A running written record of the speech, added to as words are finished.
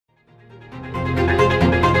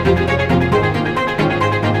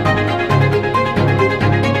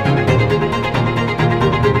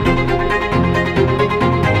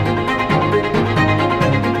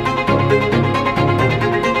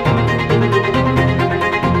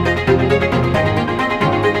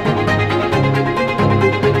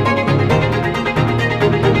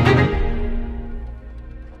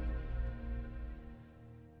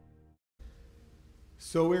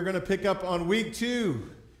pick up on week 2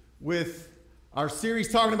 with our series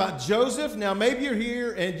talking about Joseph. Now, maybe you're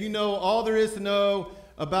here and you know all there is to know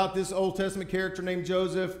about this Old Testament character named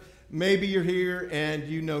Joseph. Maybe you're here and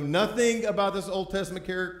you know nothing about this Old Testament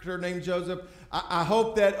character named Joseph. I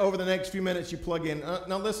hope that over the next few minutes you plug in.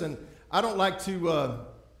 Now, listen, I don't like to,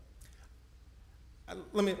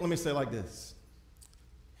 let me say it like this.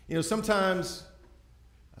 You know, sometimes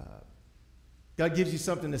God gives you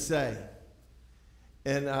something to say.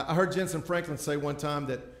 And I heard Jensen Franklin say one time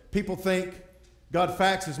that people think God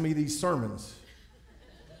faxes me these sermons.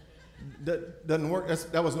 That doesn't work.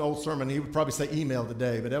 That was an old sermon. He would probably say email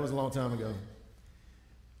today, but that was a long time ago.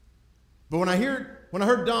 But when I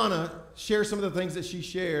heard Donna share some of the things that she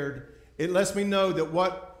shared, it lets me know that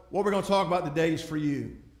what we're going to talk about today is for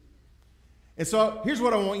you. And so here's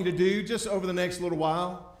what I want you to do just over the next little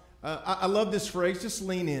while. I love this phrase, just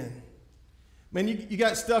lean in. Man, you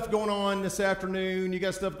got stuff going on this afternoon. You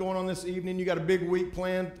got stuff going on this evening. You got a big week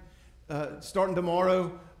planned starting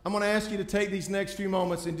tomorrow. I'm going to ask you to take these next few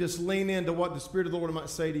moments and just lean into what the Spirit of the Lord might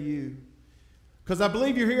say to you. Because I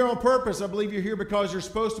believe you're here on purpose. I believe you're here because you're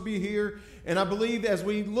supposed to be here. And I believe as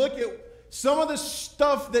we look at some of the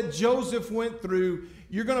stuff that Joseph went through,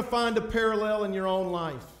 you're going to find a parallel in your own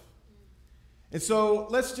life. And so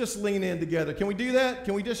let's just lean in together. Can we do that?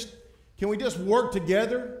 Can we just work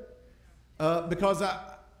together? Because how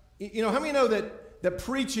many know that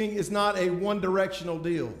preaching is not a one-directional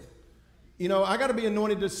deal? You know, I got to be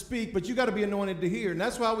anointed to speak, but you got to be anointed to hear. And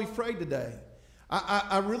that's why we prayed today.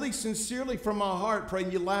 I really sincerely from my heart pray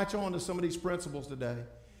you latch on to some of these principles today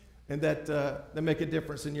and that make a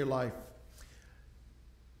difference in your life.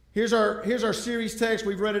 Here's our series text.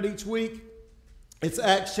 We've read it each week. It's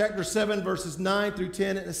Acts chapter 7, verses 9 through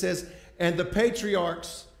 10. And it says, "And the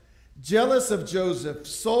patriarchs, jealous of Joseph,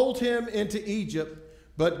 sold him into Egypt,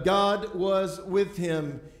 but God was with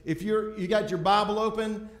him." If you got your Bible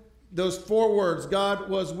open, those 4 words, God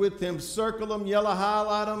was with him, circle them, yellow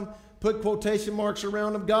highlight them, put quotation marks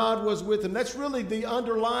around them. God was with him. That's really the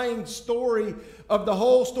underlying story of the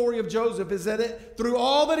whole story of Joseph, is that through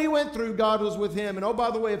all that he went through, God was with him. And oh,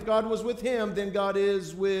 by the way, if God was with him, then God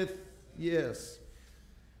is with, yes.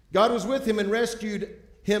 God was with him and rescued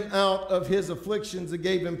him out of his afflictions and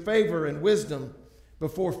gave him favor and wisdom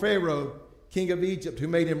before Pharaoh, king of Egypt, who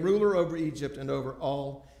made him ruler over Egypt and over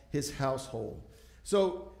all his household.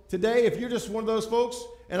 So today, if you're just one of those folks,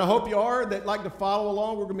 and I hope you are, that like to follow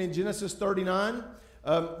along, we're going to be in Genesis 39.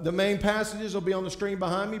 The main passages will be on the screen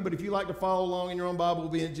behind me, but if you like to follow along in your own Bible,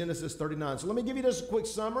 we'll be in Genesis 39. So let me give you just a quick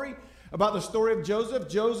summary about the story of Joseph.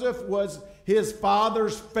 Joseph was his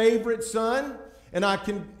father's favorite son. And I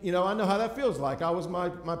know how that feels like. I was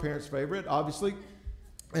my parents' favorite, obviously.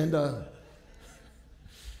 And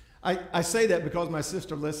I say that because my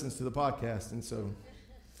sister listens to the podcast. And so,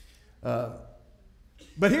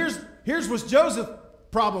 but here's what Joseph's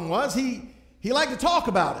problem was. He liked to talk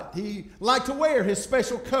about it. He liked to wear his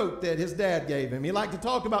special coat that his dad gave him. He liked to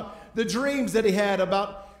talk about the dreams that he had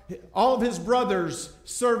about all of his brothers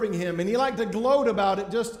serving him. And he liked to gloat about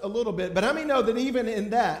it just a little bit. But how many know that even in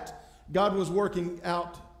that, God was working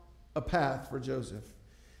out a path for Joseph?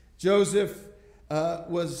 Joseph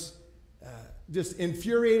was just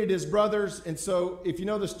infuriated his brothers. And so if you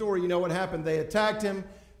know the story, you know what happened. They attacked him,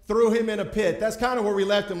 threw him in a pit. That's kind of where we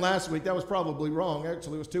left him last week. That was probably wrong.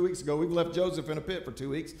 Actually, it was 2 weeks ago. We've left Joseph in a pit for 2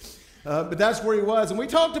 weeks. But that's where he was. And we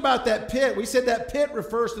talked about that pit. We said that pit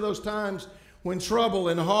refers to those times when trouble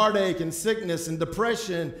and heartache and sickness and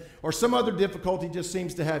depression or some other difficulty just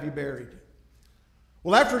seems to have you buried.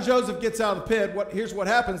 Well, after Joseph gets out of the pit, here's what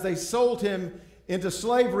happens. They sold him into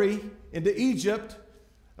slavery, into Egypt.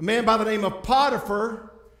 A man by the name of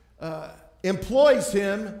Potiphar employs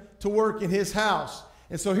him to work in his house.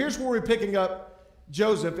 And so here's where we're picking up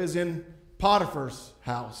Joseph, is in Potiphar's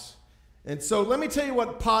house. And so let me tell you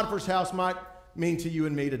what Potiphar's house might mean to you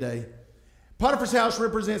and me today. Potiphar's house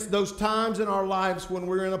represents those times in our lives when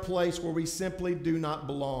we're in a place where we simply do not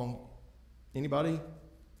belong. Anybody?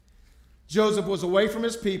 Joseph was away from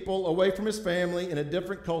his people, away from his family, in a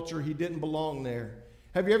different culture. He didn't belong there.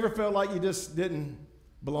 Have you ever felt like you just didn't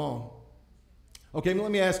belong? Okay, let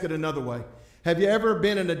me ask it another way. Have you ever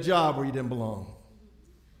been in a job where you didn't belong?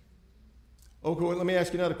 Okay, let me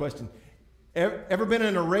ask you another question. Ever been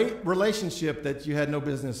in a relationship that you had no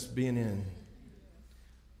business being in?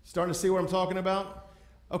 Starting to see what I'm talking about?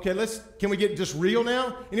 Okay, can we get just real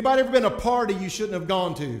now? Anybody ever been to a party you shouldn't have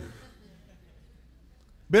gone to?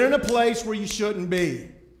 Been in a place where you shouldn't be.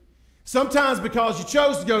 Sometimes because you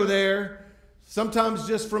chose to go there, sometimes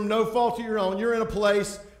just from no fault of your own, you're in a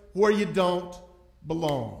place where you don't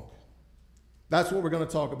belong. That's what we're going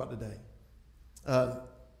to talk about today.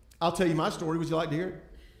 I'll tell you my story. Would you like to hear it?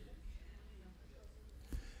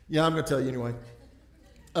 Yeah, I'm going to tell you anyway.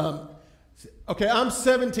 Okay, I'm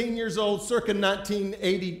 17 years old, circa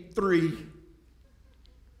 1983.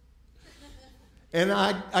 And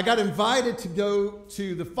I got invited to go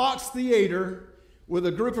to the Fox Theater with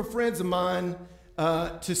a group of friends of mine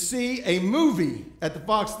to see a movie at the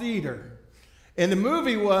Fox Theater. And the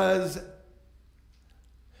movie was,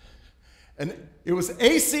 it was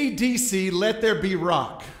AC/DC, Let There Be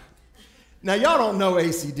Rock. Now, y'all don't know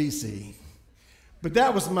AC/DC, but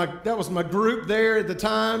that was my group there at the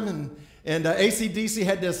time, and AC/DC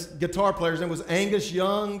had this guitar player. His name was Angus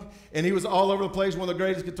Young, and he was all over the place, one of the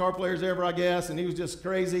greatest guitar players ever, I guess, and he was just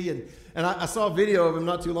crazy. And I saw a video of him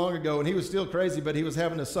not too long ago, and he was still crazy, but he was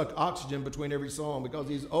having to suck oxygen between every song because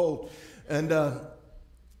he's old. And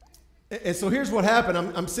so here's what happened.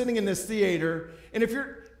 I'm sitting in this theater, and if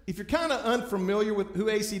you're kind of unfamiliar with who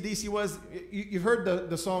AC/DC was, you've heard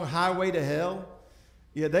the song Highway to Hell.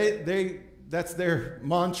 Yeah, that's their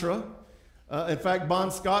mantra. In fact,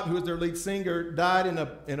 Bon Scott, who was their lead singer, died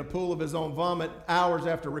in a pool of his own vomit hours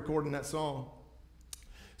after recording that song.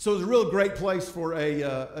 So it was a real great place for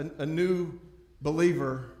a new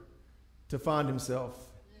believer to find himself.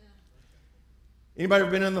 Anybody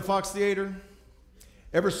ever been in the Fox Theater?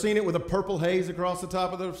 Ever seen it with a purple haze across the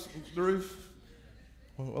top of the roof?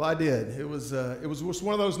 Well, I did. It was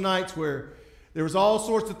one of those nights where there was all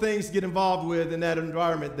sorts of things to get involved with in that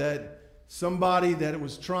environment that somebody that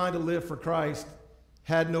was trying to live for Christ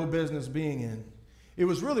had no business being in. It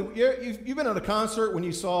was really, you've been at a concert when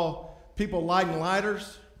you saw people lighting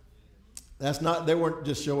lighters. They weren't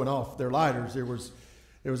just showing off their lighters. There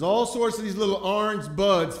was all sorts of these little orange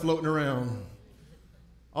buds floating around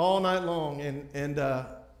all night long. And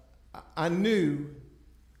I knew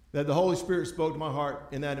that the Holy Spirit spoke to my heart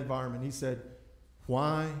in that environment. He said,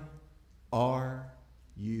 "Why are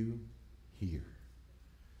you here?"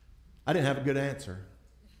 I didn't have a good answer.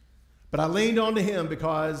 But I leaned on to him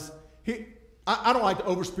because I don't like to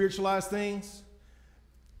over-spiritualize things.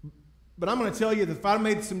 But I'm going to tell you that if I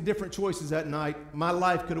made some different choices that night, my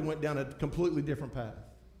life could have went down a completely different path.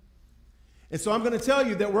 And so I'm going to tell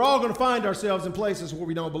you that we're all going to find ourselves in places where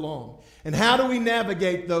we don't belong. And how do we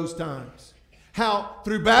navigate those times? How,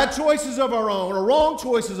 through bad choices of our own, or wrong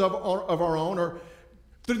choices of our own, or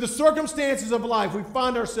through the circumstances of life, we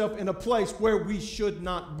find ourselves in a place where we should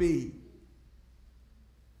not be.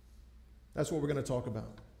 That's what we're going to talk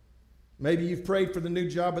about. Maybe you've prayed for the new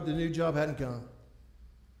job, but the new job hadn't come.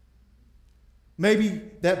 Maybe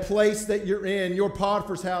that place that you're in, your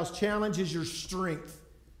Potiphar's house, challenges your strength.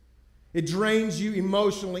 It drains you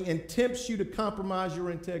emotionally and tempts you to compromise your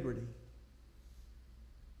integrity.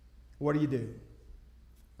 What do?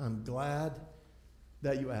 I'm glad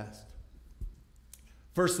that you asked.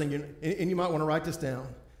 First thing, and you might want to write this down,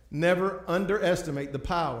 never underestimate the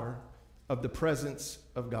power of the presence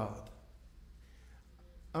of God.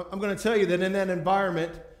 I'm going to tell you that in that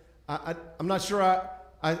environment, I'm not sure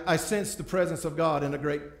I sensed the presence of God in a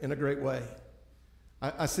great way.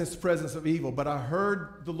 I sensed the presence of evil, but I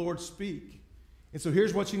heard the Lord speak. And so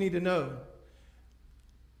here's what you need to know.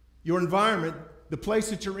 Your environment, the place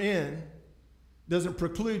that you're in, doesn't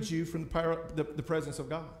preclude you from the presence of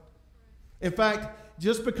God. In fact,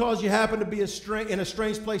 just because you happen to be in a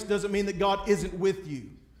strange place doesn't mean that God isn't with you.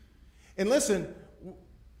 And listen,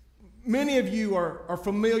 many of you are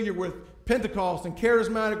familiar with Pentecost and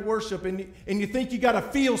charismatic worship, and you think you got to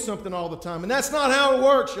feel something all the time. And that's not how it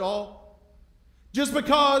works, y'all. Just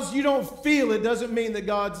because you don't feel it doesn't mean that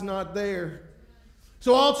God's not there.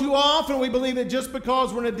 So all too often we believe that just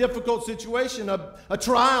because we're in a difficult situation, a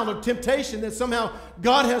trial or temptation, that somehow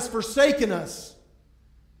God has forsaken us.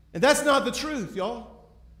 And that's not the truth, y'all.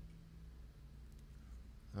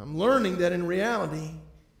 I'm learning that in reality,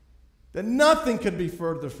 that nothing could be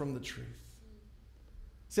further from the truth.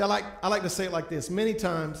 See, I like to say it like this. Many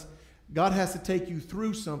times, God has to take you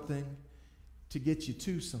through something to get you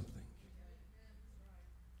to something.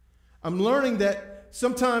 I'm learning that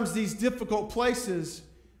sometimes these difficult places,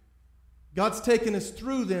 God's taken us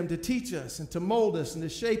through them to teach us and to mold us and to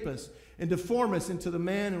shape us and to form us into the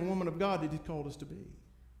man and woman of God that He called us to be.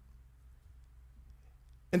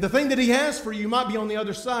 And the thing that He has for you might be on the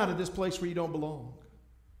other side of this place where you don't belong.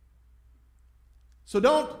 So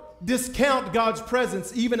don't discount God's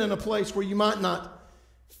presence even in a place where you might not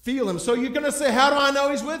feel Him. So you're going to say, how do I know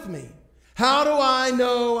He's with me? How do I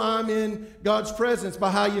know I'm in God's presence?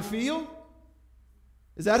 By how you feel?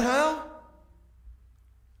 Is that how?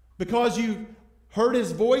 Because you heard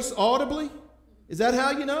His voice audibly? Is that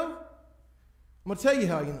how you know? I'm going to tell you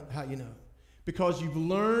how you know. Because you've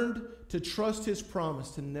learned to trust His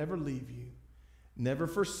promise to never leave you, never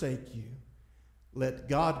forsake you. Let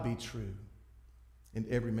God be true and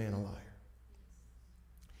every man a liar.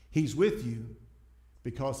 He's with you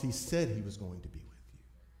because he said he was going to be with you.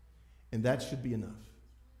 And that should be enough.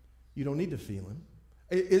 You don't need to feel him.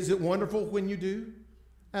 Is it wonderful when you do?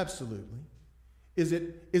 Absolutely. Is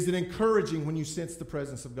it encouraging when you sense the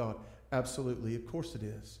presence of God? Absolutely. Of course it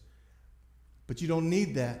is. But you don't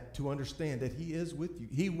need that to understand that he is with you.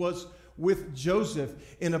 He was with Joseph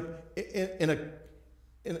in a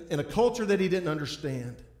culture that he didn't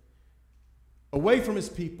understand. Away from his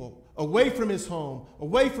people, away from his home,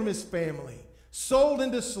 away from his family, sold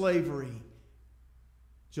into slavery.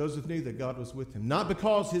 Joseph knew that God was with him. Not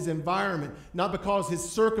because his environment, not because his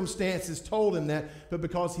circumstances told him that, but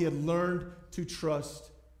because he had learned to trust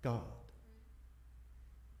God.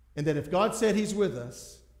 And that if God said he's with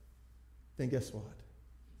us, then guess what?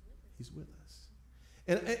 He's with us.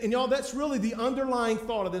 And y'all, that's really the underlying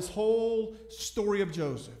thought of this whole story of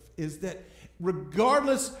Joseph, is that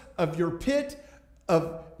regardless of your pit,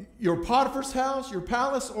 of your Potiphar's house, your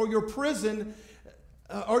palace, or your prison,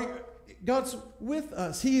 God's with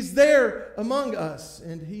us. He's there among us,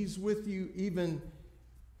 and he's with you even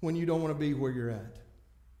when you don't want to be where you're at.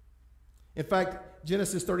 In fact,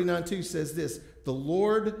 Genesis 39:2 says this: the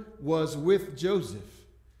Lord was with Joseph,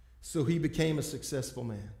 so he became a successful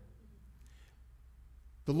man.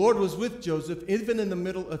 The Lord was with Joseph even in the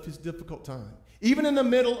middle of his difficult time. Even in the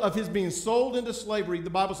middle of his being sold into slavery, the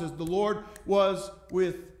Bible says the Lord was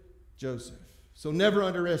with Joseph. So never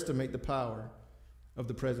underestimate the power of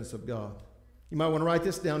the presence of God. You might want to write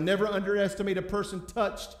this down. Never underestimate a person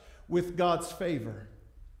touched with God's favor.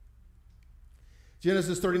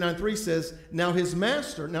 Genesis 39:3 says, now his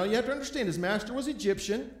master, now you have to understand, his master was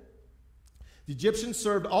Egyptian. The Egyptians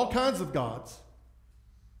served all kinds of gods,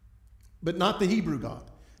 but not the Hebrew God,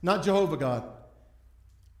 not Jehovah God.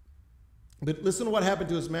 But listen to what happened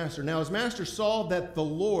to his master. Now his master saw that the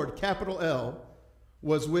Lord, capital L,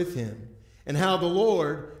 was with him, and how the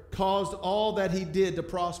Lord caused all that he did to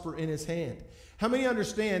prosper in his hand. How many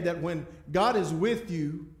understand that when God is with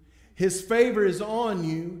you, his favor is on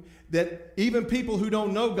you, that even people who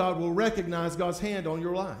don't know God will recognize God's hand on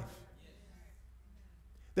your life?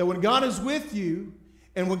 That when God is with you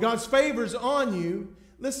and when God's favor is on you,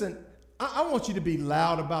 listen, I want you to be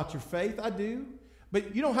loud about your faith. I do.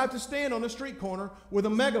 But you don't have to stand on a street corner with a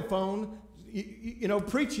megaphone,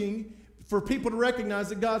 preaching for people to recognize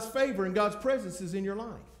that God's favor and God's presence is in your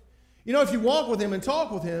life. You know, if you walk with him and talk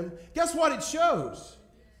with him, guess what? It shows.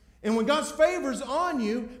 And when God's favor is on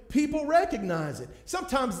you, people recognize it.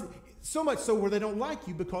 Sometimes so much so where they don't like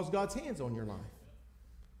you because God's hand's on your life.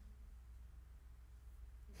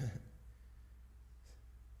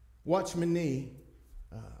 Watchman Nee,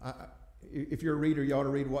 if you're a reader, you ought to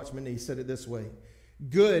read Watchman Nee. He said it this way: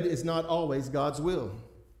 good is not always God's will,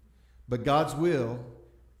 but God's will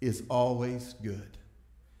is always good.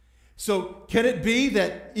 So can it be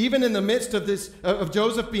that even in the midst of this, of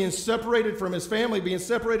Joseph being separated from his family, being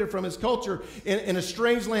separated from his culture, in a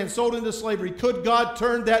strange land, sold into slavery, could God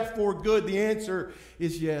turn that for good? The answer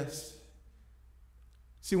is yes.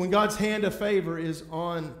 See, when God's hand of favor is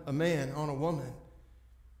on a man, on a woman,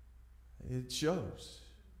 it shows.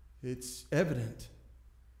 It's evident.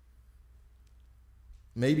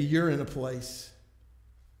 Maybe you're in a place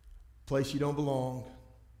you don't belong.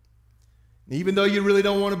 And even though you really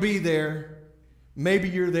don't want to be there, maybe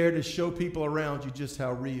you're there to show people around you just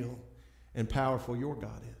how real and powerful your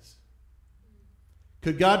God is.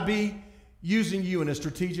 Could God be using you in a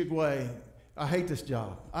strategic way? I hate this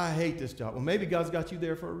job. I hate this job. Well, maybe God's got you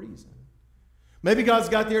there for a reason. Maybe God's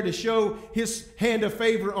got there to show his hand of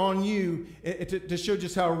favor on you, to show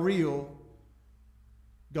just how real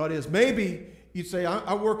God is. Maybe you'd say,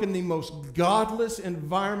 I work in the most godless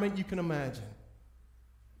environment you can imagine.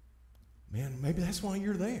 Man, maybe that's why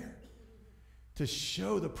you're there. To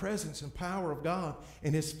show the presence and power of God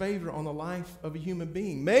and his favor on the life of a human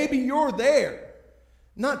being. Maybe you're there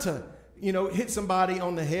not to, hit somebody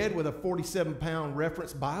on the head with a 47-pound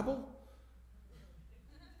reference Bible,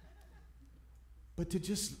 but to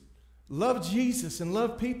just love Jesus and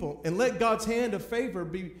love people and let God's hand of favor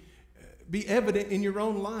be evident in your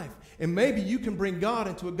own life. And maybe you can bring God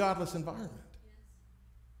into a godless environment.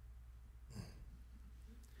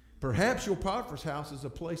 Perhaps your Potiphar's house is a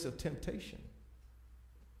place of temptation.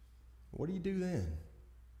 What do you do then?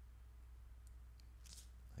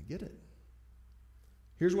 I get it.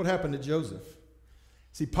 Here's what happened to Joseph.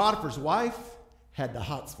 See, Potiphar's wife had the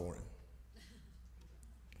hots for him.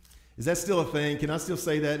 Is that still a thing? Can I still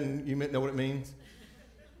say that and you know what it means?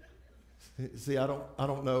 See, I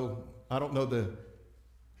don't know the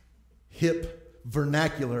hip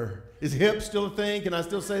vernacular. Is hip still a thing? Can I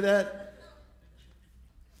still say that?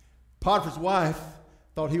 Potiphar's wife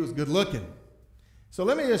thought he was good looking. So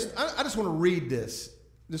I just want to read this,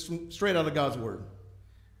 just straight out of God's word.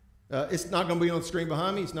 It's not going to be on the screen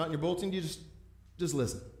behind me. It's not in your bulletin. You just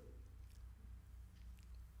listen.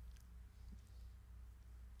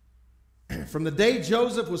 From the day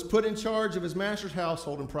Joseph was put in charge of his master's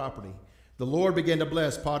household and property, the Lord began to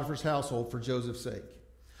bless Potiphar's household for Joseph's sake.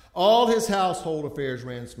 All his household affairs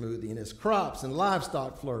ran smoothly, and his crops and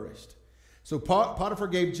livestock flourished. So Potiphar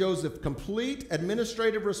gave Joseph complete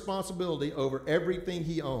administrative responsibility over everything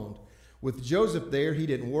he owned. With Joseph there, he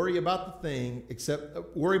didn't worry about a thing except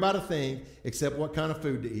what kind of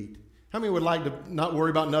food to eat. How many would like to not worry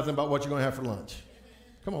about nothing about what you're going to have for lunch?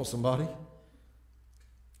 Come on, somebody.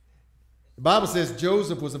 The Bible says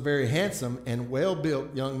Joseph was a very handsome and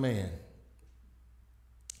well-built young man.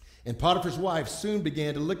 And Potiphar's wife soon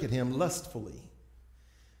began to look at him lustfully.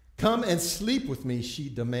 "Come and sleep with me," she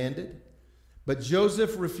demanded. But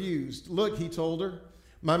Joseph refused. "Look," he told her,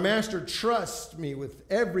 "my master trusts me with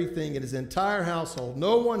everything in his entire household.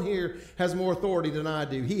 No one here has more authority than I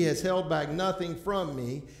do. He has held back nothing from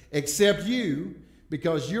me except you,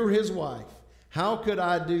 because you're his wife. How could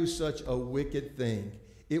I do such a wicked thing?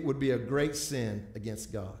 It would be a great sin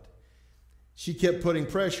against God." She kept putting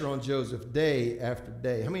pressure on Joseph day after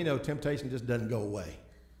day. How many know temptation just doesn't go away?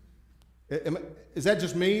 Is that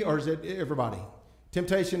just me, or is it everybody?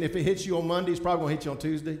 Temptation, if it hits you on Monday, it's probably going to hit you on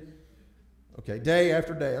Tuesday. Okay, day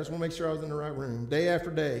after day. I just want to make sure I was in the right room. Day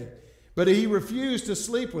after day. But he refused to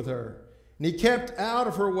sleep with her, and he kept out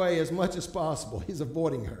of her way as much as possible. He's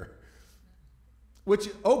avoiding her. Which,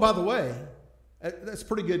 oh, by the way, that's a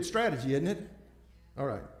pretty good strategy, isn't it? All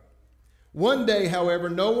right. One day, however,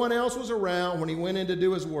 no one else was around when he went in to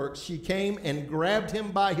do his work. She came and grabbed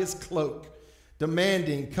him by his cloak,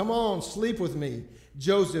 demanding, "Come on, sleep with me."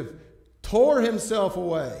 Joseph tore himself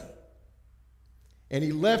away, and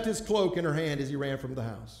he left his cloak in her hand as he ran from the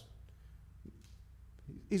house.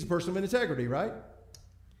 He's a person of integrity, right?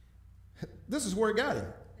 This is where it got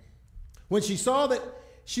him. When she saw that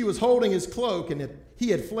she was holding his cloak and that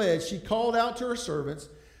he had fled, she called out to her servants.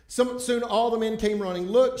 Soon all the men came running.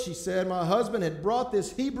 "Look," she said, "my husband had brought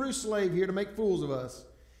this Hebrew slave here to make fools of us.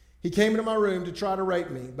 He came into my room to try to rape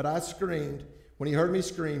me, but I screamed. When he heard me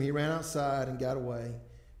scream, he ran outside and got away,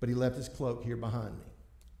 but he left his cloak here behind me."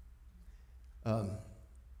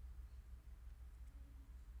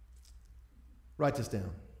 Write this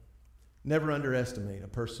down. Never underestimate a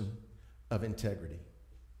person of integrity.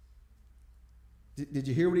 Did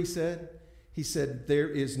you hear what he said? He said, "There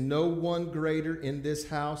is no one greater in this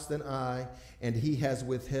house than I, and he has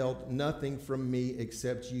withheld nothing from me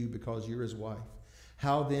except you, because you're his wife.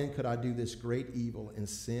 How then could I do this great evil and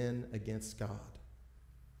sin against God?"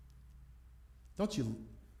 Don't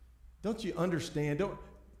you understand?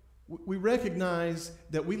 We recognize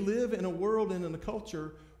that we live in a world and in a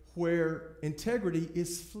culture where integrity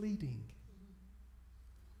is fleeting.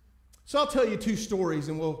 So I'll tell you two stories,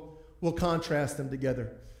 and we'll contrast them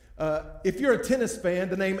together. If you're a tennis fan,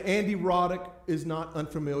 the name Andy Roddick is not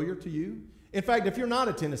unfamiliar to you. In fact, if you're not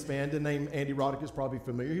a tennis fan, the name Andy Roddick is probably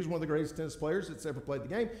familiar. He's one of the greatest tennis players that's ever played the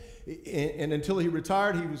game. And until he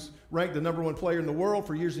retired, he was ranked the #1 player in the world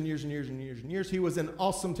for years and years and years and years and years. He was an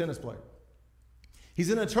awesome tennis player.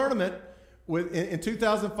 He's in a tournament in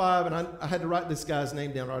 2005, and I had to write this guy's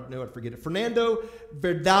name down, or I knew I'd forget it. Fernando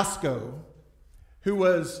Verdasco, who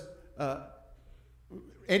was,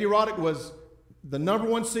 Andy Roddick was the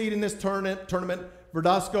 #1 seed in this tournament.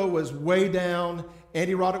 Verdasco was way down.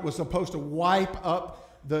 Andy Roddick was supposed to wipe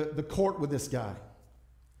up the court with this guy.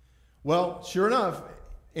 Well, sure enough,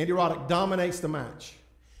 Andy Roddick dominates the match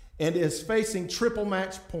and is facing triple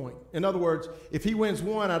match point. In other words, if he wins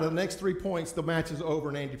one out of the next 3 points, the match is over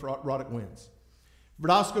and Andy Roddick wins.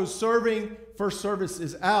 Verdasco's serving. First service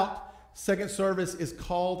is out. Second service is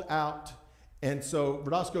called out. And so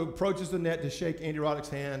Verdasco approaches the net to shake Andy Roddick's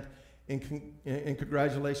hand. And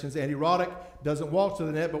congratulations, Andy Roddick doesn't walk to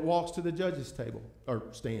the net, but walks to the judges' table, or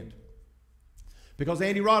stand. Because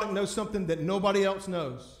Andy Roddick knows something that nobody else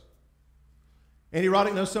knows. Andy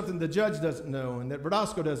Roddick knows something the judge doesn't know, and that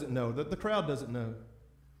Verdasco doesn't know, that the crowd doesn't know,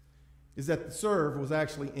 is that the serve was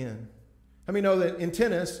actually in. How many know that in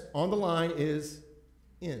tennis, on the line is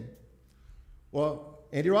in? Well,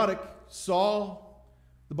 Andy Roddick saw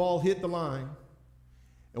the ball hit the line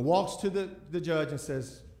and walks to the judge and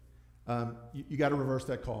says, you got to reverse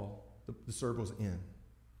that call. The serve was in.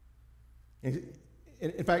 And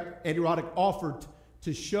in fact, Andy Roddick offered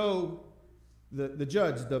to show the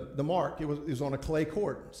judge the mark. It was on a clay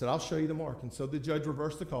court. Said, "I'll show you the mark." And so the judge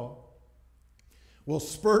reversed the call. Well,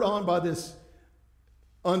 spurred on by this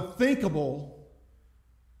unthinkable.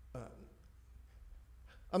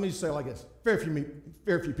 Let me just say it like this. Very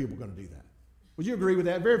few people are going to do that. Would you agree with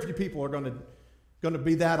that? Very few people are going to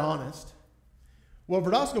be that honest. Well,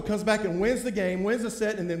 Verdasco comes back and wins the game, wins the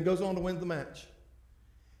set, and then goes on to win the match.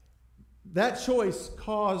 That choice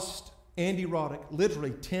cost Andy Roddick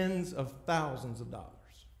literally tens of thousands of dollars.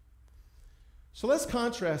 So let's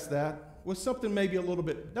contrast that with something maybe a little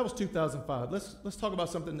bit, that was 2005. Let's talk about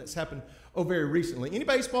something that's happened very recently. Any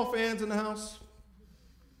baseball fans in the house?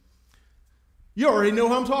 You already know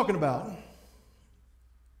who I'm talking about.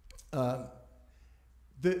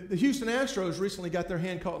 The Houston Astros recently got their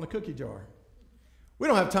hand caught in a cookie jar. We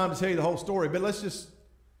don't have time to tell you the whole story, but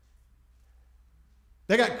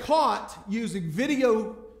they got caught using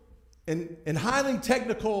video and highly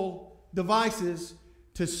technical devices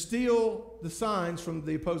to steal the signs from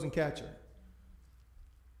the opposing catcher.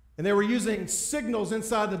 And they were using signals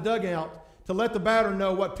inside the dugout to let the batter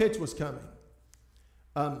know what pitch was coming.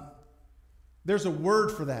 There's a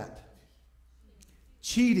word for that.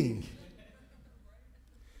 Cheating.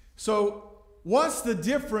 So what's the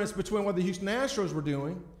difference between what the Houston Astros were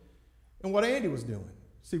doing and what Andy was doing?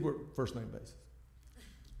 See, we're first name basis.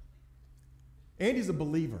 Andy's a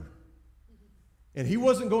believer. And he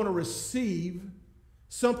wasn't going to receive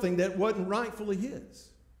something that wasn't rightfully his.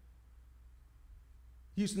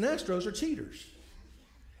 Houston Astros are cheaters.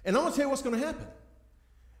 And I'm going to tell you what's going to happen.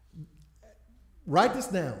 Write this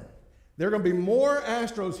down. There are going to be more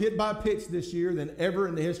Astros hit by pitch this year than ever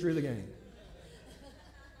in the history of the game.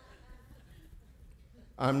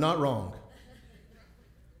 I'm not wrong.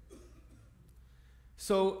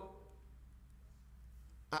 So,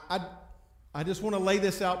 I just want to lay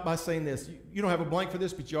this out by saying this. You don't have a blank for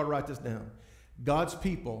this, but you ought to write this down. God's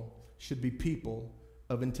people should be people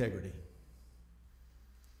of integrity.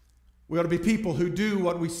 We ought to be people who do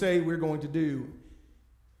what we say we're going to do.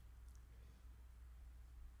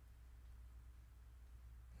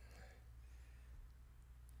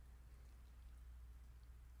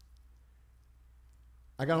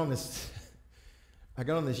 I got on this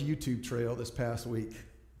YouTube trail this past week.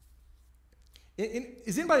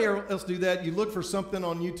 Does anybody else do that? You look for something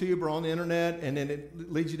on YouTube or on the internet, and then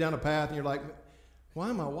it leads you down a path, and you're like, why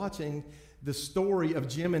am I watching the story of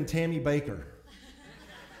Jim and Tammy Baker?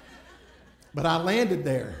 But I landed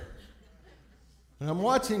there. And I'm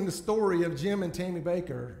watching the story of Jim and Tammy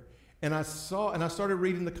Baker, and I started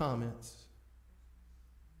reading the comments.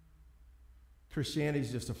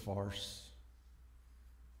 Christianity's just a farce.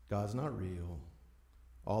 God's not real.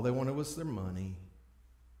 All they wanted was their money.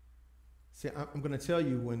 See, I'm going to tell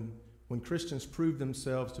you, when Christians prove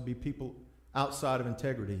themselves to be people outside of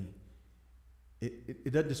integrity,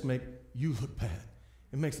 it doesn't just make you look bad.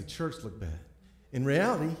 It makes the church look bad. In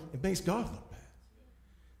reality, it makes God look bad.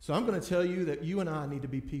 So I'm going to tell you that you and I need to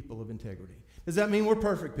be people of integrity. Does that mean we're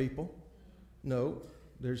perfect people? No.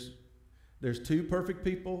 There's two perfect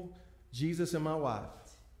people, Jesus and my wife.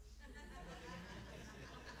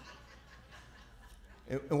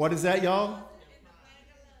 And what is that, y'all?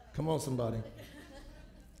 Come on, somebody.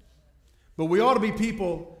 But we ought to be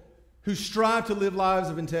people who strive to live lives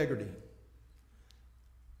of integrity.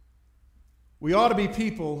 We ought to be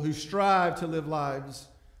people who strive to live lives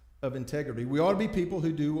of integrity. We ought to be people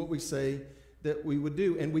who do what we say that we would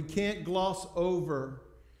do. And we can't gloss over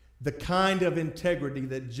the kind of integrity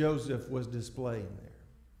that Joseph was displaying there.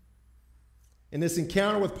 In this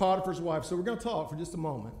encounter with Potiphar's wife, so we're going to talk for just a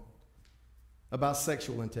moment about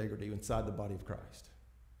sexual integrity inside the body of Christ.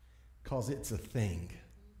 Because it's a thing.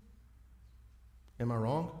 Am I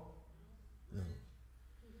wrong? No.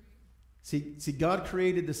 See, God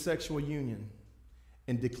created the sexual union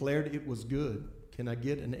and declared it was good. Can I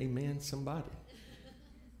get an amen, somebody?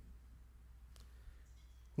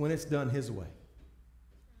 When it's done His way.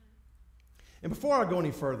 And before I go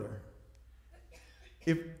any further,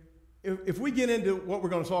 if we get into what we're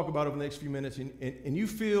going to talk about over the next few minutes, and you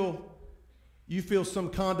feel some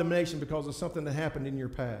condemnation because of something that happened in your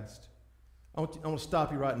past, I want to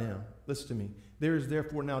stop you right now. Listen to me. There is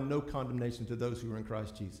therefore now no condemnation to those who are in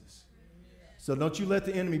Christ Jesus. So don't you let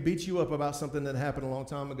the enemy beat you up about something that happened a long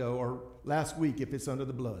time ago or last week if it's under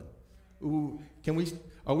the blood. Ooh,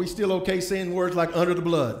 are we still okay saying words like under the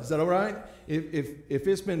blood? Is that all right? If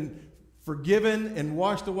it's been forgiven and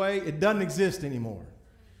washed away, it doesn't exist anymore.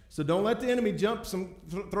 So don't let the enemy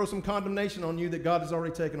throw some condemnation on you that God has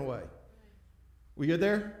already taken away. We good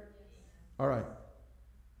there? All right.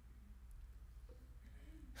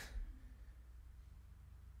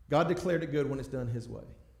 God declared it good when it's done His way.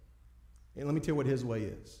 And let me tell you what His way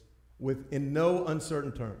is. In no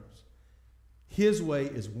uncertain terms. His way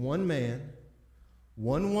is one man,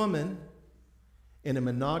 one woman, in a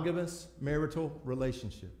monogamous marital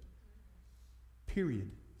relationship.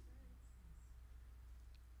 Period.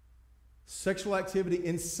 Sexual activity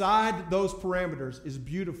inside those parameters is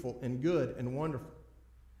beautiful and good and wonderful.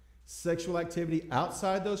 Sexual activity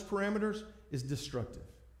outside those parameters is destructive.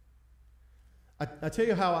 I tell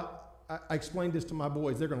you how I explained this to my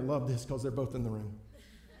boys. They're going to love this because they're both in the room.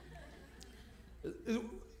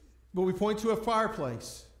 But we point to a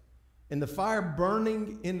fireplace. And the fire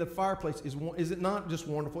burning in the fireplace is it not just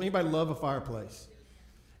wonderful? Anybody love a fireplace?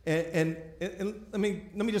 And let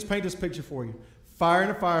me just paint this picture for you. Fire in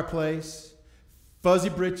a fireplace, fuzzy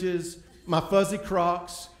britches, my fuzzy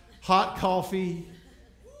Crocs, hot coffee.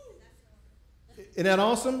 Isn't that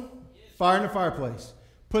awesome? Fire in the fireplace.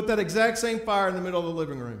 Put that exact same fire in the middle of the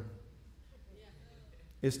living room.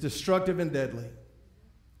 It's destructive and deadly.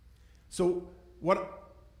 So what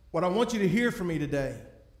I want you to hear from me today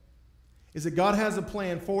is that God has a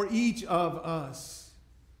plan for each of us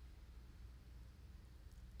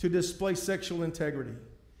to display sexual integrity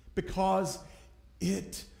because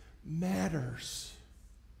it matters.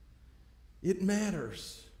 It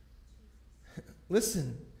matters.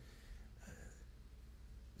 Listen,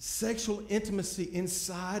 sexual intimacy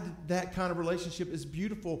inside that kind of relationship is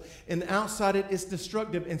beautiful, and outside it is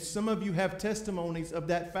destructive. And some of you have testimonies of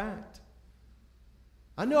that fact.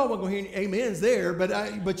 I know I wasn't going to hear any amens there,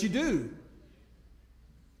 but you do.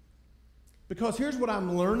 Because here's what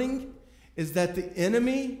I'm learning is that the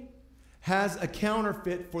enemy has a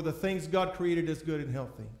counterfeit for the things God created as good and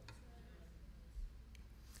healthy.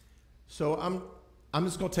 So I'm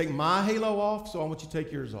just going to take my halo off, so I want you to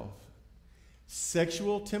take yours off.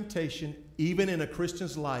 Sexual temptation, even in a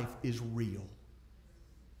Christian's life, is real.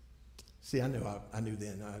 See, I knew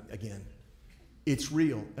then. Again, it's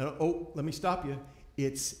real. And, let me stop you.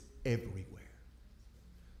 It's everywhere.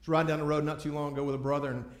 I was riding down the road not too long ago with a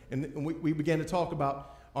brother, and we began to talk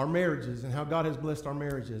about our marriages and how God has blessed our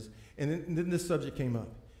marriages. And then this subject came up.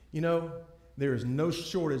 You know, there is no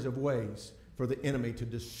shortage of ways for the enemy to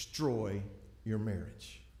destroy your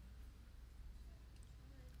marriage.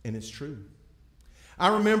 And it's true. I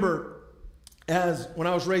remember when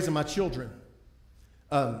I was raising my children,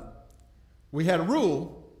 we had a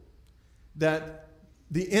rule that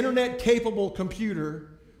the internet-capable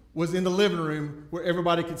computer was in the living room where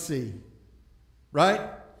everybody could see. Right?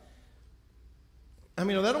 I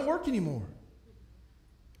mean, that don't work anymore.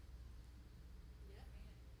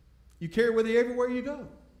 You carry it with you everywhere you go.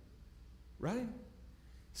 Right?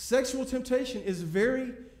 Sexual temptation is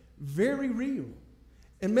very, very real.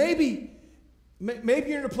 And maybe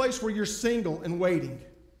you're in a place where you're single and waiting.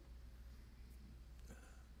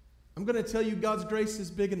 I'm going to tell you God's grace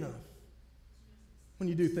is big enough when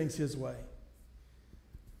you do things His way.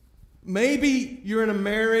 Maybe you're in a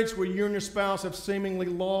marriage where you and your spouse have seemingly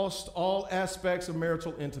lost all aspects of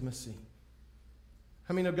marital intimacy.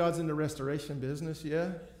 How many know God's in the restoration business?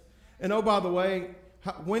 Yeah? And oh, by the way,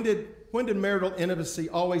 when did marital intimacy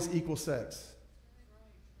always equal sex?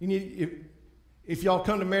 If y'all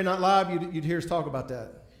come to Married Night Live, you'd hear us talk about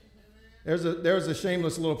that. There's a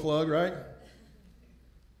shameless little plug, right?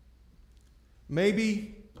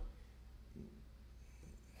 Maybe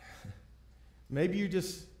you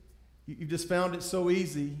just found it so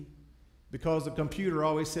easy because the computer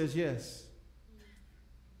always says yes.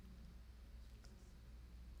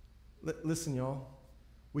 Listen, y'all,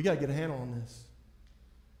 we got to get a handle on this.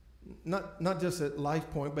 Not just at Life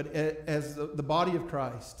Point, but as the body of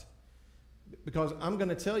Christ. Because I'm going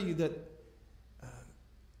to tell you that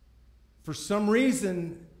for some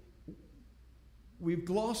reason we've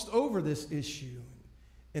glossed over this issue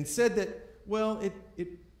and said that, well,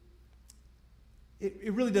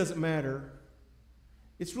 it really doesn't matter.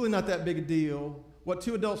 It's really not that big a deal. What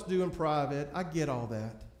two adults do in private, I get all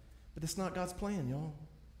that. But it's not God's plan, y'all.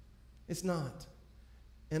 It's not.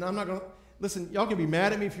 And I'm not going to, listen, y'all can be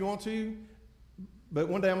mad at me if you want to, but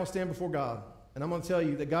one day I'm going to stand before God, and I'm going to tell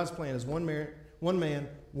you that God's plan is one man,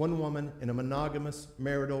 one woman, in a monogamous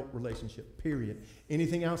marital relationship, period.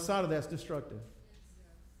 Anything outside of that's destructive.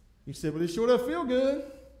 You said, well, it sure does feel good.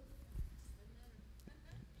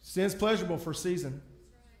 Sin's pleasurable for a season.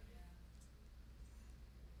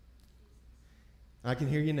 I can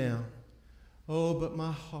hear you now. Oh, but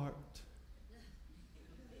my heart.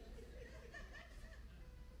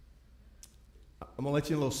 I'm going to let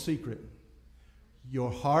you in a little secret.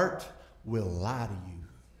 Your heart will lie to you.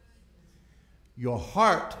 Your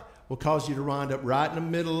heart will cause you to wind up right in the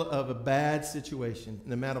middle of a bad situation, in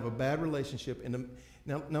the middle of a bad relationship.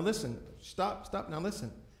 Now listen. Stop. Now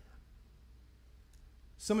listen.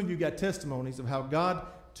 Some of you got testimonies of how God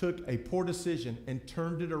took a poor decision and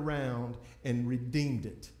turned it around and redeemed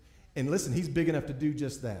it. And listen, he's big enough to do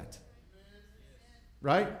just that.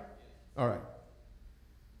 Right? All right.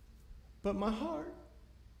 But my heart.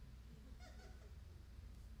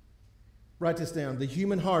 Write this down. The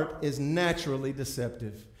human heart is naturally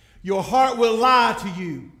deceptive. Your heart will lie to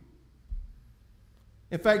you.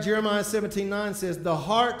 In fact, Jeremiah 17:9 says, the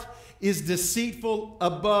heart is deceitful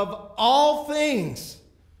above all things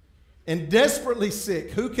and desperately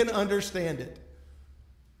sick. Who can understand it?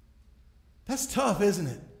 That's tough, isn't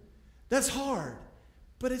it? That's hard,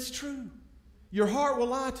 but it's true. Your heart will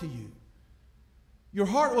lie to you. Your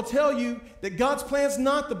heart will tell you that God's plan is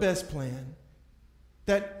not the best plan.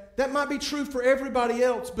 That might be true for everybody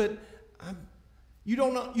else, but you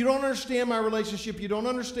don't understand my relationship. You don't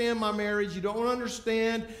understand my marriage. You don't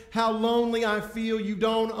understand how lonely I feel. You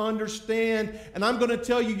don't understand. And I'm going to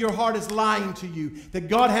tell you, your heart is lying to you, that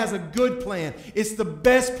God has a good plan. It's the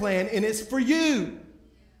best plan, and it's for you.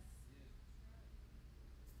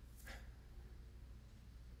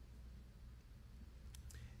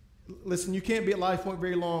 Listen, you can't be at Life Point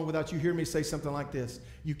very long without you hearing me say something like this.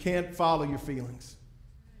 You can't follow your feelings.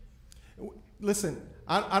 Listen,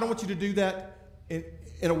 I don't want you to do that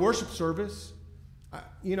in a worship service.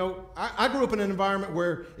 I grew up in an environment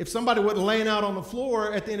where if somebody wasn't laying out on the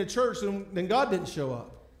floor at the end of church, then God didn't show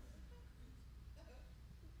up.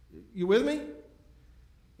 You with me?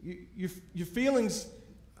 Your feelings,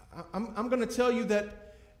 I'm going to tell you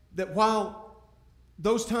that while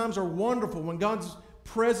those times are wonderful, when God's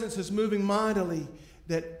presence is moving mightily,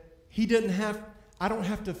 that I don't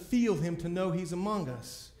have to feel him to know he's among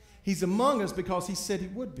us. He's among us because he said he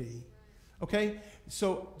would be. Okay?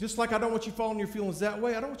 So just like I don't want you following your feelings that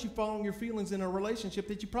way, I don't want you following your feelings in a relationship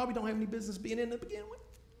that you probably don't have any business being in to begin with.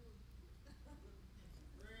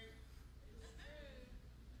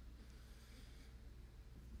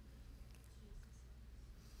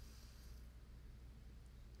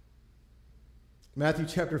 Matthew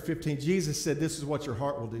chapter 15, Jesus said, this is what your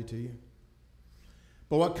heart will do to you.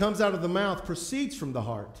 But what comes out of the mouth proceeds from the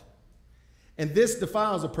heart. And this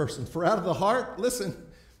defiles a person. For out of the heart, listen,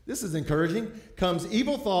 this is encouraging, comes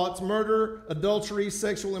evil thoughts, murder, adultery,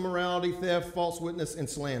 sexual immorality, theft, false witness, and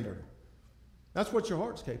slander. That's what your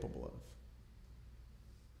heart's capable of.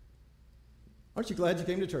 Aren't you glad you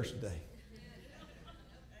came to church today?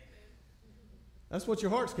 That's what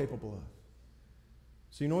your heart's capable of.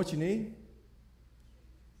 So you know what you need?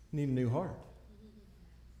 You need a new heart.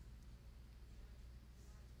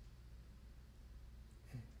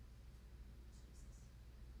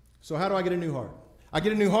 So how do I get a new heart? I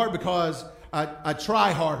get a new heart because I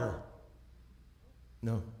try harder.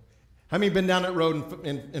 No. How many have been down that road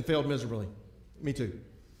and failed miserably? Me too.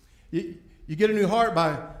 You get a new heart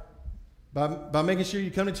by making sure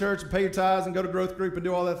you come to church and pay your tithes and go to growth group and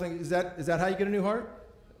do all that thing. Is that how you get a new heart?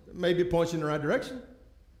 Maybe it points you in the right direction.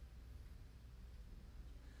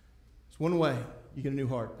 It's one way you get a new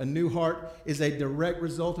heart. A new heart is a direct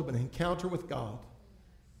result of an encounter with God.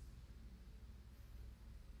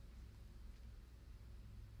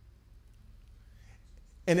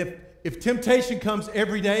 And if temptation comes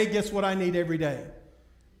every day, guess what I need every day?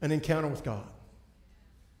 An encounter with God.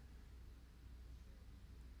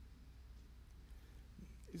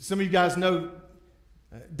 Some of you guys know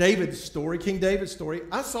David's story, King David's story.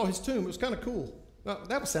 I saw his tomb. It was kind of cool. Well,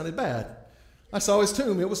 that sounded bad. I saw his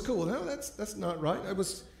tomb. It was cool. No, that's not right.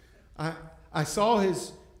 I saw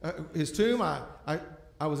his tomb. I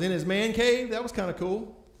was in his man cave. That was kind of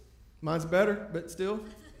cool. Mine's better, but still.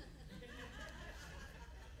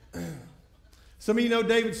 Some of you know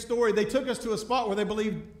David's story. They took us to a spot where they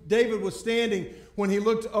believed David was standing when he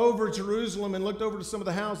looked over Jerusalem and looked over to some of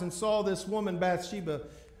the houses and saw this woman, Bathsheba,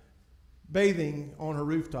 bathing on her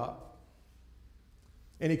rooftop.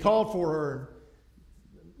 And he called for her.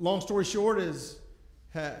 Long story short is,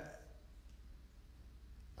 I'm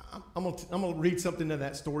going to read something in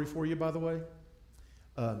that story for you, by the way.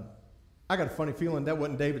 I got a funny feeling that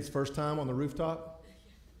wasn't David's first time on the rooftop.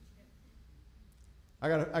 I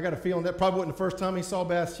got a feeling that probably wasn't the first time he saw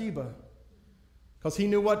Bathsheba, because he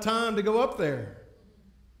knew what time to go up there.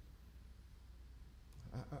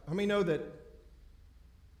 How many know that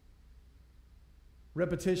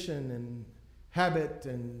repetition and habit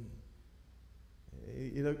and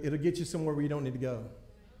it'll get you somewhere where you don't need to go?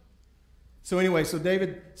 So anyway, so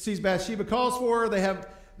David sees Bathsheba, calls for her. They have,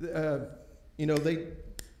 they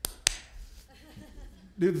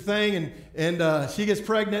do the thing, and she gets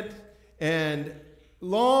pregnant, and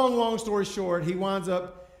long story short, he winds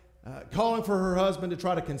up calling for her husband to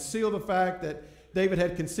try to conceal the fact that David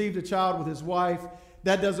had conceived a child with his wife.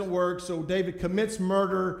 That doesn't work, so David commits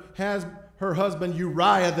murder, has her husband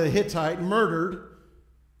Uriah the Hittite murdered.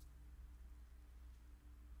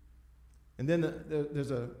 And then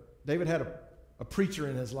David had a preacher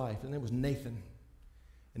in his life, and it was Nathan.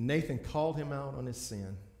 And Nathan called him out on his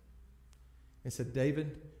sin and said,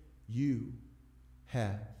 David, you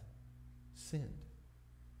have sinned.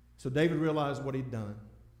 So David realized what he'd done.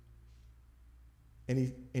 And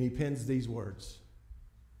he pens these words.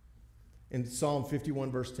 In Psalm 51,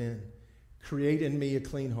 verse 10, create in me a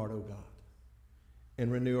clean heart, O God,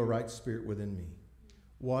 and renew a right spirit within me.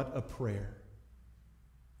 What a prayer.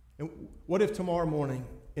 And what if tomorrow morning,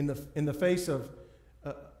 in the face of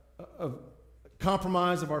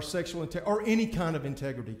compromise of our sexual integrity, or any kind of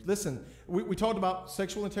integrity. Listen, we talked about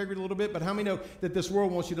sexual integrity a little bit, but how many know that this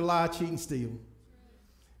world wants you to lie, cheat, and steal?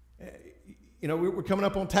 You know, we're coming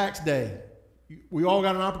up on tax day. We all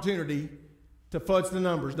got an opportunity to fudge the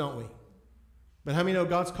numbers, don't we? But how many know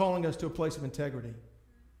God's calling us to a place of integrity?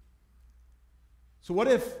 So what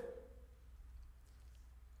if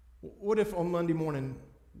on Monday morning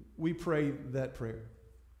we pray that prayer?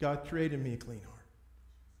 God, create in me a clean heart.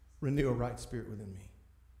 Renew a right spirit within me.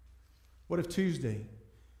 What if Tuesday,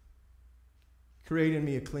 create in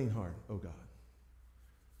me a clean heart, oh God.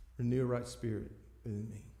 Renew a right spirit within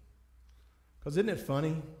me. Because isn't it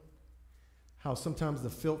funny how sometimes the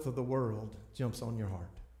filth of the world jumps on your heart?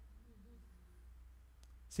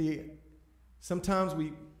 See, sometimes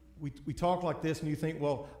we talk like this and you think,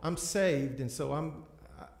 well, I'm saved and so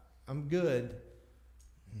I'm good.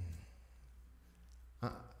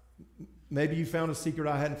 Maybe you found a secret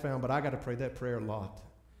I hadn't found, but I got to pray that prayer a lot.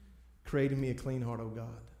 Create in me a clean heart, O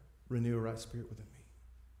God. Renew a right spirit within me.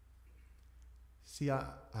 See,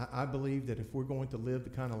 I believe that if we're going to live the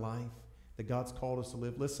kind of life that God's called us to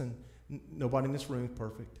live, listen, nobody in this room is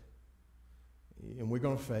perfect. And we're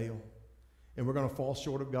going to fail. And we're going to fall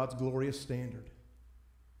short of God's glorious standard.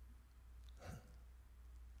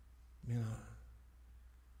 Man,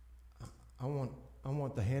 I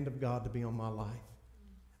want the hand of God to be on my life.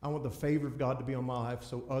 I want the favor of God to be on my life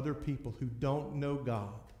so other people who don't know God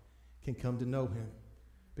can come to know him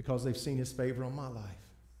because they've seen his favor on my life.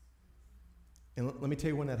 And let me tell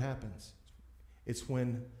you when that happens. It's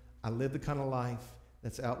when I live the kind of life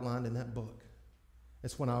that's outlined in that book.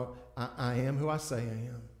 It's when I am who I say I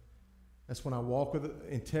am. That's when I walk with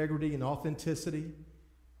integrity and authenticity.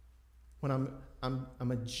 When I'm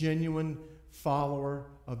a genuine follower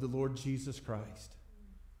of the Lord Jesus Christ.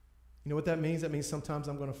 You know what that means? That means sometimes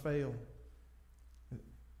I'm going to fail.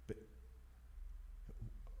 But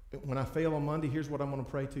when I fail on Monday, here's what I'm going to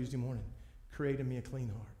pray Tuesday morning. Create in me a clean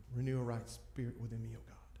heart. Renew a right spirit within me, O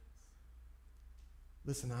God.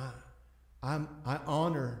 Listen, I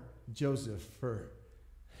honor Joseph for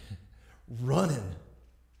running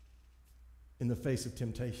in the face of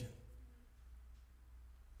temptation.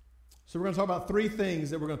 So we're going to talk about three things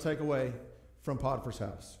that we're going to take away from Potiphar's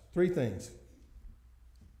house. Three things.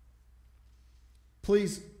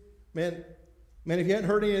 Please, man, if you hadn't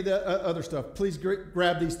heard any of the other stuff, please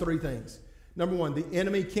grab these three things. Number one, the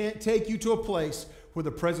enemy can't take you to a place where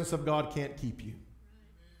the presence of God can't keep you.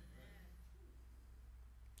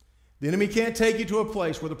 The enemy can't take you to a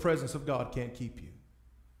place where the presence of God can't keep you.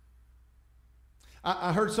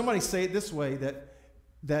 I heard somebody say it this way,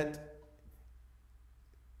 that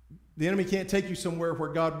the enemy can't take you somewhere where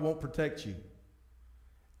God won't protect you.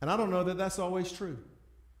 And I don't know that that's always true.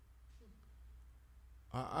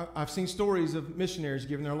 I've seen stories of missionaries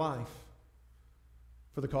giving their life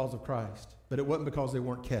for the cause of Christ, but it wasn't because they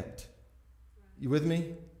weren't kept. You with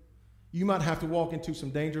me? You might have to walk into some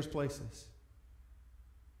dangerous places.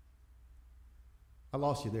 I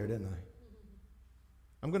lost you there, didn't I?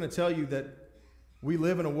 I'm going to tell you that we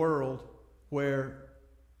live in a world where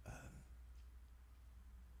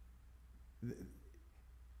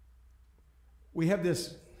we have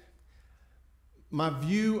this. My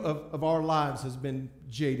view of our lives has been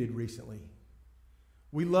jaded recently.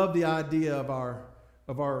 We love the idea of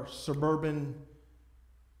our suburban,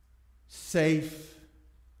 safe,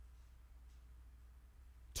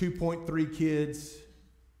 2.3 kids,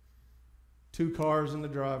 2 cars in the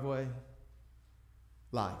driveway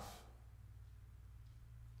life.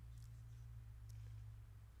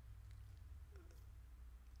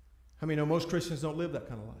 How many know most Christians don't live that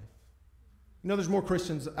kind of life? You know, there's more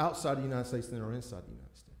Christians outside the United States than there are inside the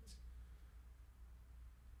United States.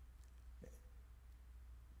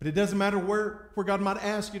 But it doesn't matter where God might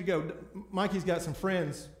ask you to go. Mikey's got some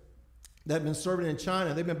friends that have been serving in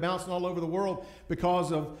China. They've been bouncing all over the world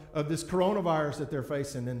because of this coronavirus that they're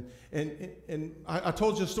facing. And I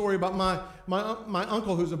told you a story about my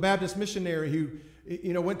uncle, who's a Baptist missionary, who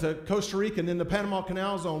went to Costa Rica and then the Panama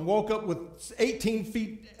Canal Zone, woke up with 18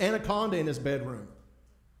 feet anaconda in his bedroom.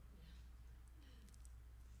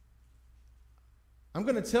 I'm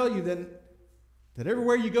going to tell you that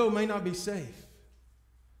everywhere you go may not be safe.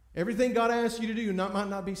 Everything God asks you to do might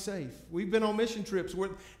not be safe. We've been on mission trips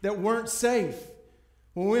that weren't safe.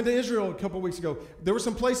 When we went to Israel a couple of weeks ago, there were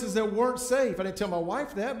some places that weren't safe. I didn't tell my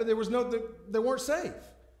wife that, but they weren't safe.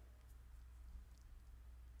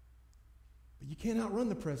 But you can't outrun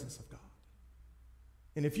the presence of God.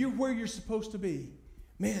 And if you're where you're supposed to be,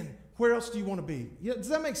 man, where else do you want to be? Does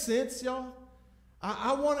that make sense, y'all?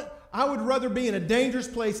 I would rather be in a dangerous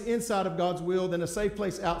place inside of God's will than a safe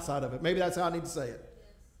place outside of it. Maybe that's how I need to say it.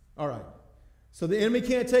 Yes. All right. So the enemy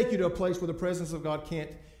can't take you to a place where the presence of God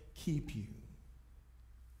can't keep you.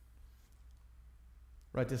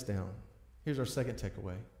 Write this down. Here's our second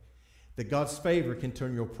takeaway. That God's favor can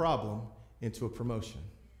turn your problem into a promotion.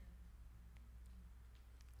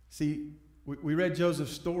 See, we read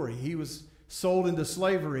Joseph's story. He was sold into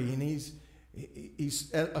slavery, and he's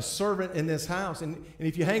a servant in this house. And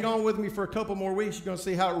if you hang on with me for a couple more weeks, you're going to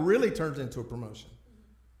see how it really turns into a promotion.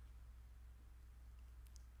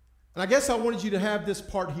 And I guess I wanted you to have this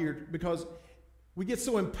part here because we get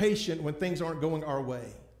so impatient when things aren't going our way.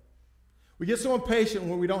 We get so impatient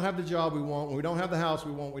when we don't have the job we want, when we don't have the house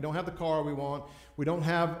we want, we don't have the car we want, we don't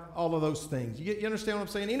have all of those things. You understand what I'm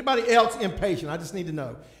saying? Anybody else impatient? I just need to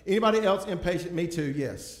know. Anybody else impatient? Me too,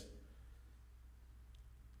 yes.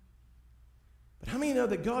 But how many know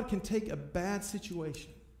that God can take a bad situation?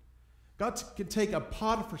 God can take a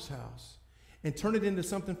Potiphar's house and turn it into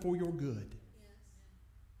something for your good. Yes.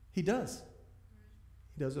 He does.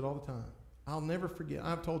 He does it all the time. I'll never forget.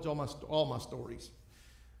 I've told you all my stories.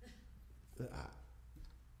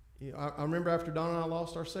 I remember after Donna and I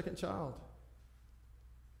lost our second child,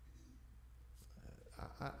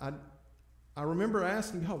 I remember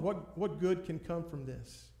asking God, what good can come from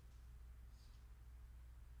this?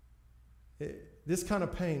 This kind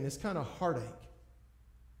of pain, this kind of heartache.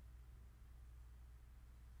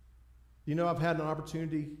 You know, I've had an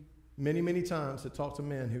opportunity many, many times to talk to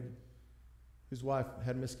men whose wife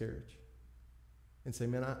had miscarriage and say,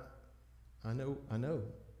 man, I know.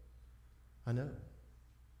 And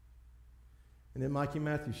then Mike and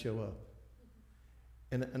Matthew show up.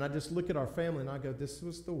 And I just look at our family and I go, this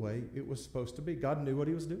was the way it was supposed to be. God knew what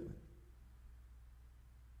he was doing.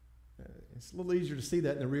 It's a little easier to see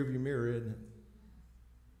that in the rearview mirror, isn't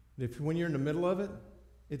it? When you're in the middle of it,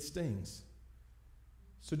 it stings.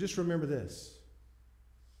 So just remember this.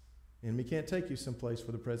 The enemy can't take you someplace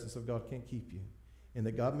where the presence of God can't keep you. And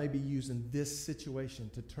that God may be using this situation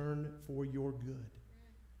to turn for your good.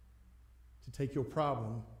 To take your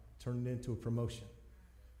problem, turn it into a promotion.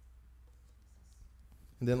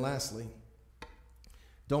 And then lastly,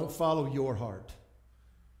 don't follow your heart.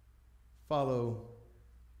 Follow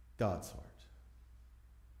God's heart.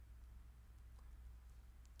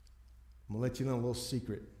 I'm going to let you know a little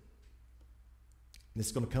secret. And this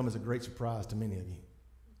is going to come as a great surprise to many of you.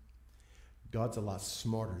 God's a lot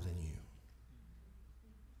smarter than you.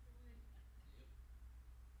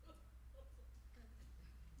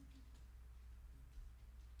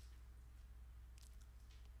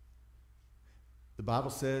 The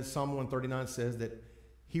Bible says, Psalm 139 says that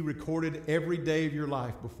he recorded every day of your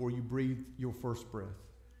life before you breathed your first breath.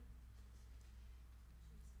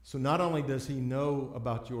 So not only does he know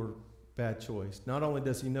about your bad choice, not only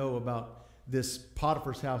does he know about this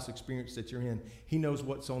Potiphar's house experience that you're in, he knows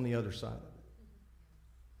what's on the other side of it.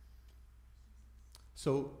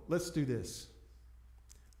 So let's do this.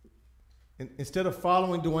 Instead of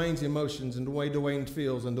following Dwayne's emotions and the way Dwayne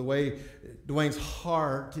feels and the way Dwayne's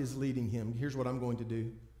heart is leading him, here's what I'm going to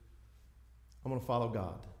do. I'm going to follow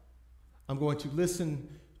God. I'm going to listen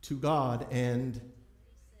to God and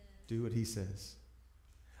do what he says.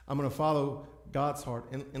 I'm going to follow God's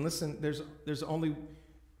heart. And listen, there's only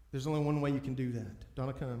one way you can do that.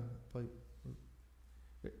 Donna, come play.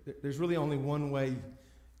 There's really only one way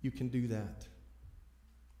you can do that.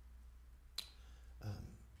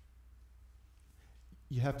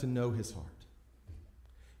 You have to know his heart.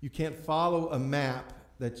 You can't follow a map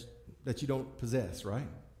that you don't possess, right?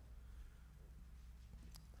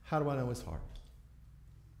 How do I know his heart?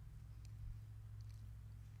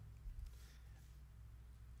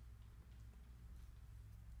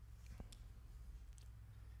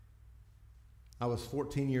 I was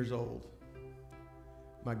 14 years old.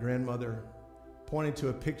 My grandmother pointed to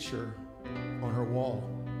a picture on her wall.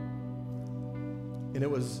 And it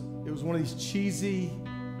was one of these cheesy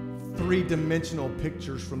three-dimensional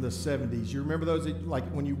pictures from the 70s. You remember those? Like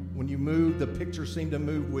when you move, the picture seemed to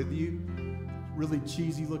move with you. Really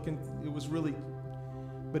cheesy looking.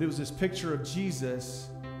 But it was this picture of Jesus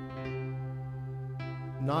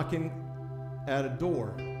knocking at a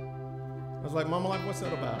door. I was like, Mama, what's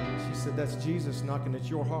that about? She said, that's Jesus knocking at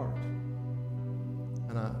your heart.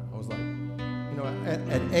 And I was like, you know,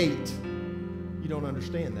 at 8, you don't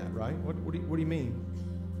understand that, right? What do you mean?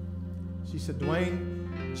 She said,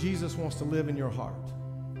 Dwayne, Jesus wants to live in your heart.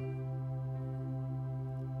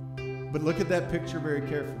 But look at that picture very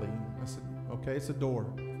carefully. I said, okay, it's a door.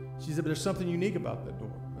 She said, but there's something unique about that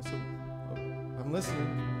door. I said, oh, I'm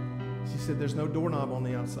listening. She said, there's no doorknob on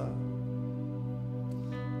the outside.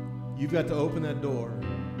 You've got to open that door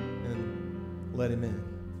and let him in.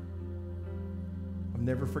 I've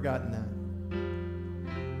never forgotten that.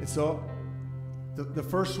 And so the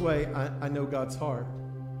first way I know God's heart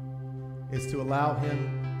is to allow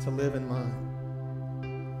him to live in mine.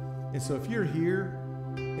 And so if you're here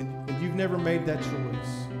and you've never made that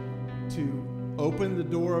choice to open the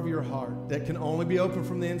door of your heart that can only be opened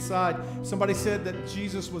from the inside. Somebody said that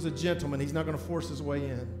Jesus was a gentleman. He's not going to force his way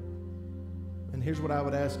in. And here's what I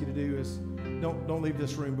would ask you to do is don't leave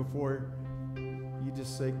this room before you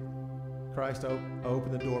just say, Christ, I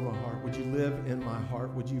open the door of my heart. Would you live in my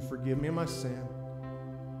heart? Would you forgive me of my sin?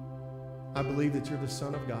 I believe that you're the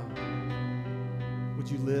Son of God. Would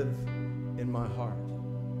you live in my heart?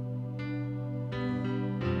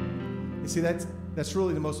 You see, that's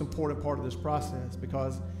really the most important part of this process,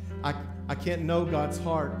 because I can't know God's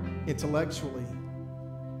heart intellectually.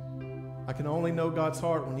 I can only know God's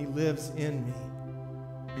heart when he lives in me,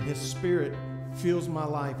 and his Spirit fills my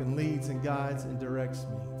life and leads and guides and directs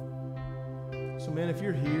me. So, man, if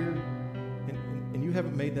you're here and you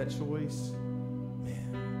haven't made that choice,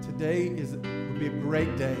 man, today would be a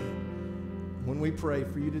great day when we pray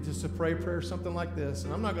for you to just pray a prayer something like this.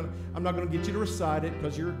 And I'm not gonna get you to recite it,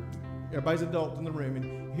 because everybody's adult in the room.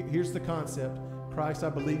 And here's the concept: Christ, I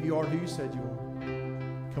believe you are who you said you are.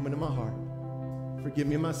 Come into my heart. Forgive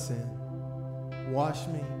me my sin. Wash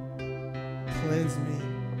me. Cleanse me.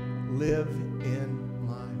 Live in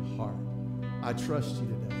my heart. I trust you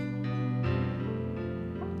today.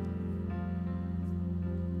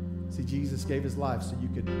 See, Jesus gave his life so you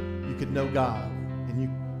could know God, and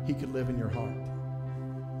he could live in your heart.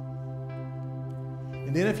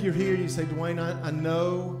 And then if you're here and you say, Dwayne, I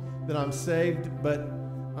know that I'm saved, but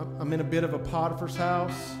I'm in a bit of a Potiphar's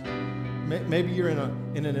house. Maybe you're in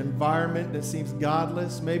an environment that seems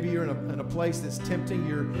godless. Maybe you're in a place that's tempting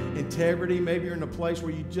your integrity. Maybe you're in a place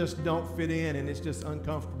where you just don't fit in and it's just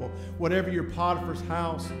uncomfortable. Whatever your Potiphar's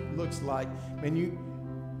house looks like, man,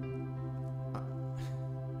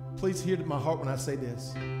 please hear my heart when I say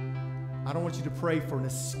this. I don't want you to pray for an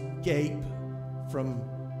escape from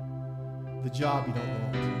the job you don't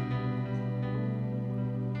want.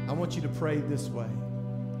 I want you to pray this way.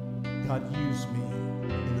 God, use me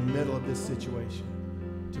in the middle of this situation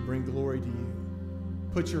to bring glory to you.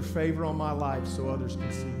 Put your favor on my life so others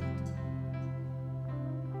can see it.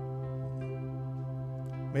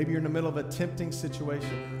 Maybe you're in the middle of a tempting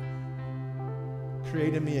situation.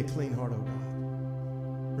 Create in me a clean heart, oh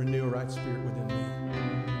God. Renew a right spirit within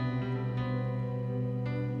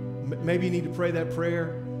me. Maybe you need to pray that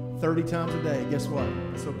prayer 30 times a day. Guess what?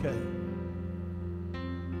 It's okay.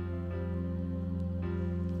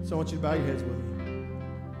 So I want you to bow your heads with me.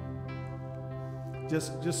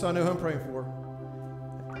 Just so I know who I'm praying for.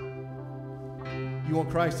 You want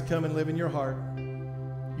Christ to come and live in your heart.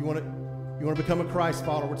 You want to become a Christ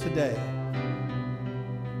follower today.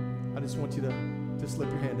 I just want you to slip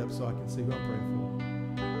your hand up so I can see who I'm praying for.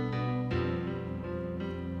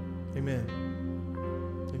 Amen.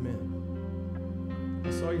 Amen.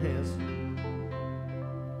 I saw your hands.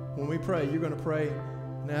 When we pray, you're going to pray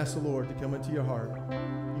and ask the Lord to come into your heart.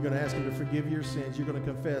 You're going to ask him to forgive your sins. You're going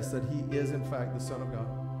to confess that he is, in fact, the Son of God.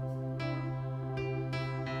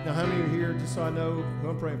 Now, how many are here, just so I know who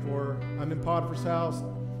I'm praying for? I'm in Potiphar's house,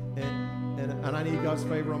 and I need God's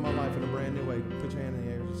favor on my life in a brand new way. Put your hand in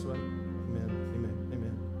the air. Just so amen, amen,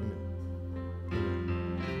 amen,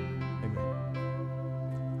 amen, amen.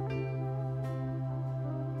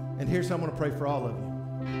 And here's how I'm going to pray for all of you.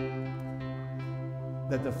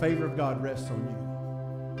 That the favor of God rests on you.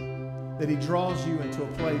 That he draws you into a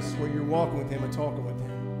place where you're walking with him and talking with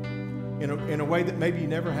him in a way that maybe you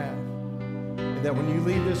never have. And that when you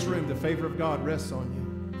leave this room, the favor of God rests on you.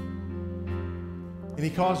 And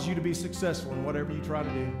he causes you to be successful in whatever you try to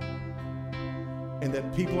do. And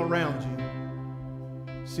that people around you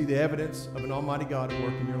see the evidence of an almighty God at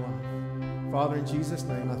work in your life. Father, in Jesus'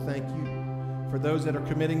 name, I thank you for those that are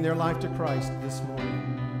committing their life to Christ this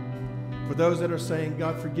morning. For those that are saying,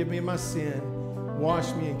 God, forgive me of my sin.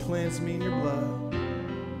 Wash me and cleanse me in your blood.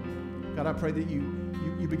 God, I pray that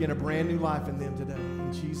you begin a brand new life in them today,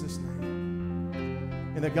 in Jesus'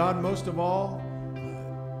 name. And that, God, most of all,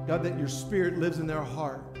 God, that your Spirit lives in their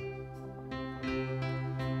heart.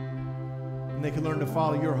 And they can learn to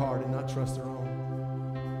follow your heart and not trust their own.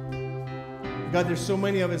 God, there's so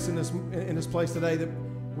many of us in this place today that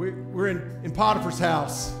we're in Potiphar's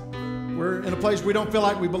house. We're in a place we don't feel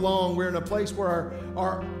like we belong. We're in a place where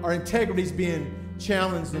our integrity is being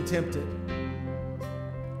challenged and tempted.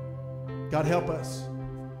 God, help us.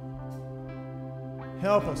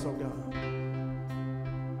 Help us, oh God,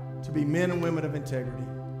 to be men and women of integrity,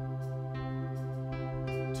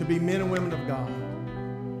 to be men and women of God,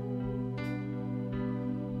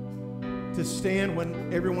 to stand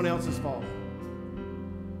when everyone else is falling.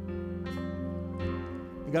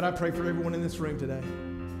 And God, I pray for everyone in this room today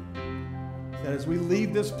that as we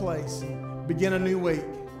leave this place and begin a new week,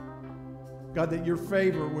 God, that your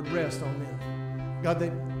favor would rest on them. God,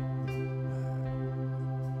 that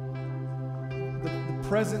the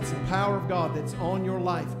presence and power of God that's on your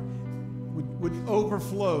life would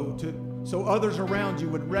overflow so others around you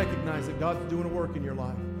would recognize that God's doing a work in your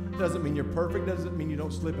life. It doesn't mean you're perfect. It doesn't mean you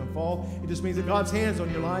don't slip and fall. It just means that God's hand's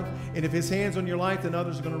on your life. And if his hand's on your life, then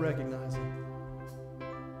others are going to recognize it.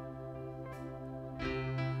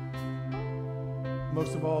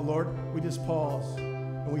 Most of all, Lord, we just pause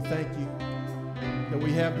and we thank you that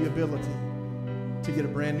we have the ability to get a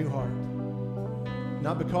brand new heart.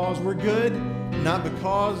 Not because we're good, not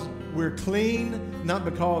because we're clean, not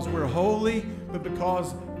because we're holy, but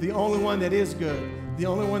because the only one that is good, the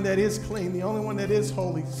only one that is clean, the only one that is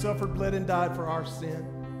holy, suffered, bled, and died for our sin.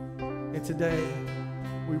 And today,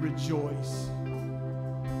 we rejoice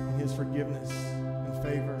in his forgiveness and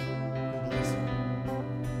favor and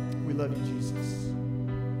blessing. We love you, Jesus.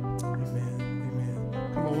 Amen.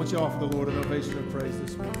 Amen. Come on, why don't you offer the Lord an ovation of praise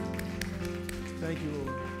this morning. Thank you,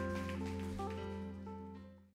 Lord.